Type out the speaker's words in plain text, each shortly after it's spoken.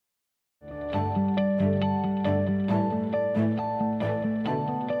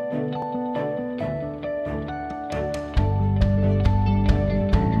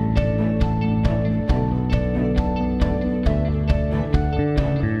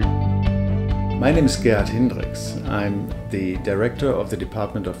My name is Gerhard Hindricks. I'm the director of the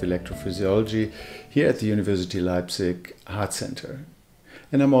Department of Electrophysiology here at the University Leipzig Heart Center.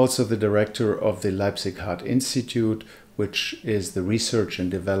 And I'm also the director of the Leipzig Heart Institute, which is the research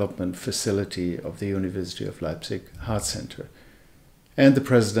and development facility of the University of Leipzig Heart Center, and the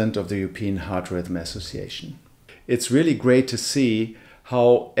president of the European Heart Rhythm Association. It's really great to see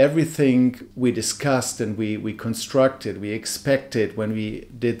how everything we discussed and we constructed, we expected when we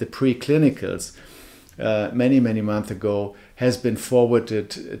did the preclinicals many months ago, has been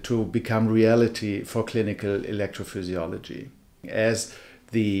forwarded to become reality for clinical electrophysiology. As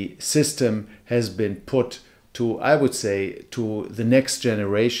the system has been put to, I would say, to the next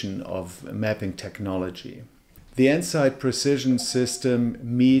generation of mapping technology. The EnSite precision system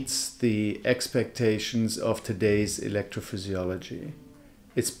meets the expectations of today's electrophysiology.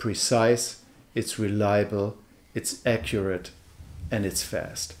 It's precise, it's reliable, it's accurate, and it's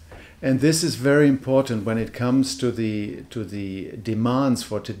fast. And this is very important when it comes to the demands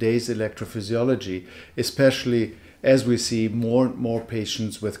for today's electrophysiology, especially as we see more and more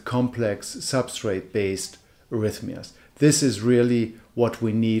patients with complex substrate-based arrhythmias. This is really what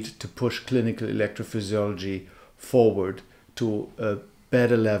we need to push clinical electrophysiology forward to a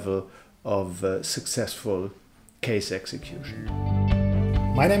better level of successful case execution.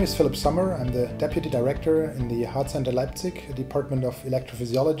 My name is Philipp Sommer. I'm the Deputy Director in the Heart Center Leipzig, Department of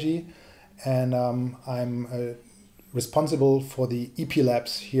Electrophysiology, and I'm responsible for the EP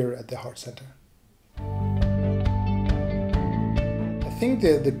labs here at the Heart Center. I think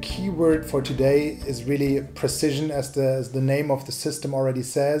the key word for today is really precision, as the name of the system already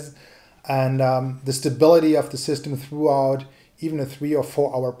says, and the stability of the system throughout even a 3 or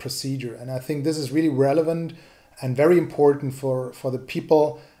 4 hour procedure. And I think this is really relevant and very important for the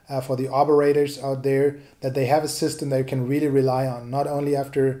people, for the operators out there, that they have a system they can really rely on, not only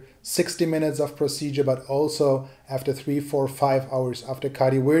after 60 minutes of procedure, but also after 3, 4, 5 hours, after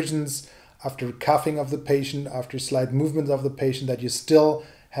cardioversions, after cuffing of the patient, after slight movements of the patient, that you still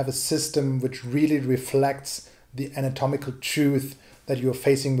have a system which really reflects the anatomical truth that you're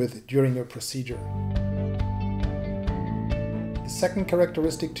facing with during your procedure. The second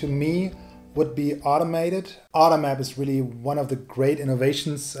characteristic to me would be automated. AutoMap is really one of the great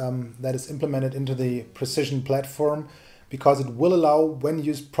innovations that is implemented into the precision platform, because it will allow, when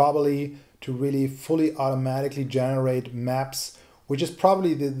used properly, to really fully automatically generate maps, which is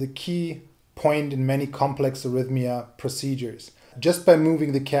probably the key point in many complex arrhythmia procedures. Just by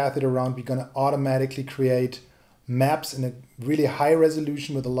moving the catheter around, we're going to automatically create maps in a really high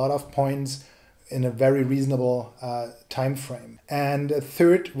resolution with a lot of points in a very reasonable time frame. And a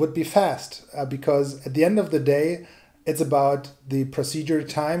third would be fast, because at the end of the day, it's about the procedure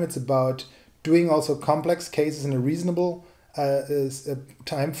time. It's about doing also complex cases in a reasonable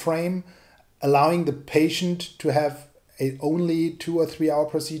time frame, allowing the patient to have only 2 or 3 hour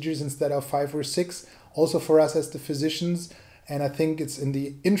procedures instead of 5 or 6, also for us as the physicians. And I think it's in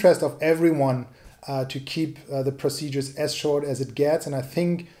the interest of everyone to keep the procedures as short as it gets. And I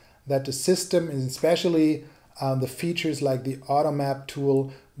think that the system, and especially the features like the AutoMap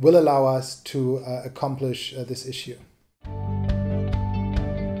tool, will allow us to accomplish this issue.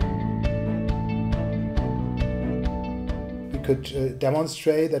 We could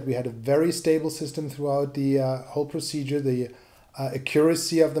demonstrate that we had a very stable system throughout the whole procedure. The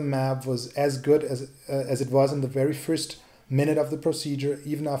accuracy of the map was as good as it was in the very first minute of the procedure,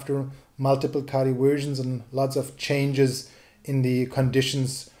 even after multiple cardioversions and lots of changes in the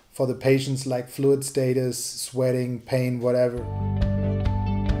conditions for the patients, like fluid status, sweating, pain, whatever.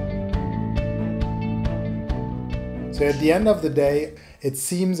 So at the end of the day, it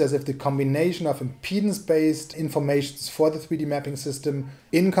seems as if the combination of impedance-based informations for the 3D mapping system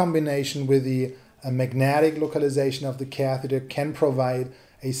in combination with the magnetic localization of the catheter can provide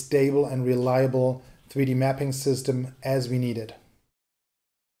a stable and reliable 3D mapping system as we need it.